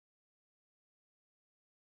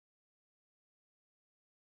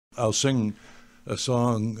I'll sing a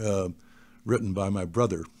song written by my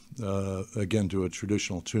brother, again to a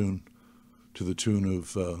traditional tune, to the tune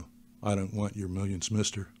of I Don't Want Your Millions,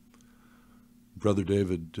 Mister. Brother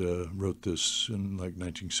David wrote this in like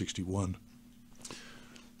 1961,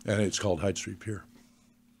 and it's called Hyde Street Pier.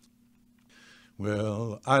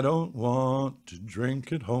 Well, I don't want to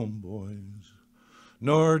drink at home, boys,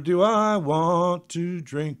 nor do I want to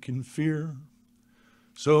drink in fear.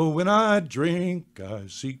 So when I drink, I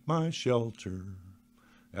seek my shelter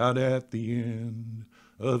out at the end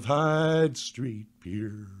of Hyde Street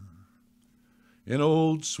Pier. An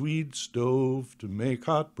old Swede stove to make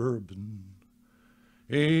hot bourbon,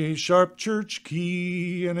 a sharp church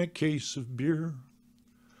key, and a case of beer.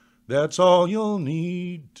 That's all you'll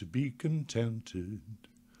need to be contented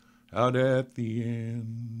out at the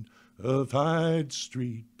end of Hyde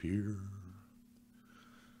Street Pier.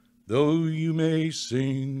 Though you may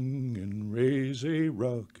sing and raise a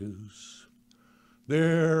ruckus,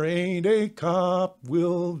 there ain't a cop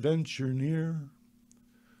will venture near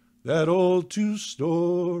that old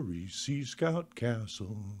two-story Sea Scout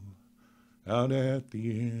castle out at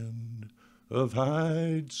the end of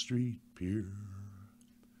Hyde Street Pier.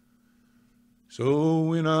 So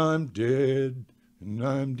when I'm dead and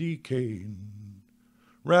I'm decaying,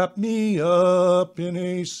 wrap me up in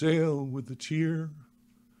a sail with a tear,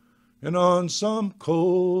 and on some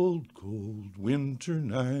cold, cold winter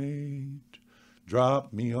night,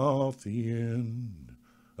 drop me off the end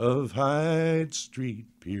of Hyde Street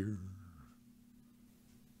Pier.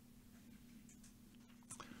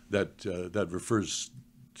 That refers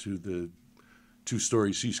to the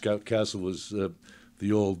two-story Sea Scout Castle. Was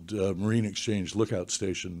the old Marine Exchange lookout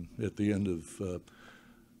station at the end of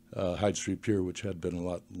Hyde Street Pier, which had been a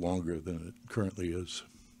lot longer than it currently is.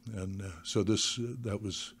 And so that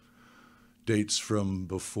was dates from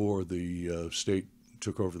before the state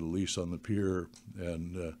took over the lease on the pier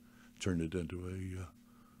and turned it into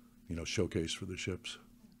a showcase for the ships.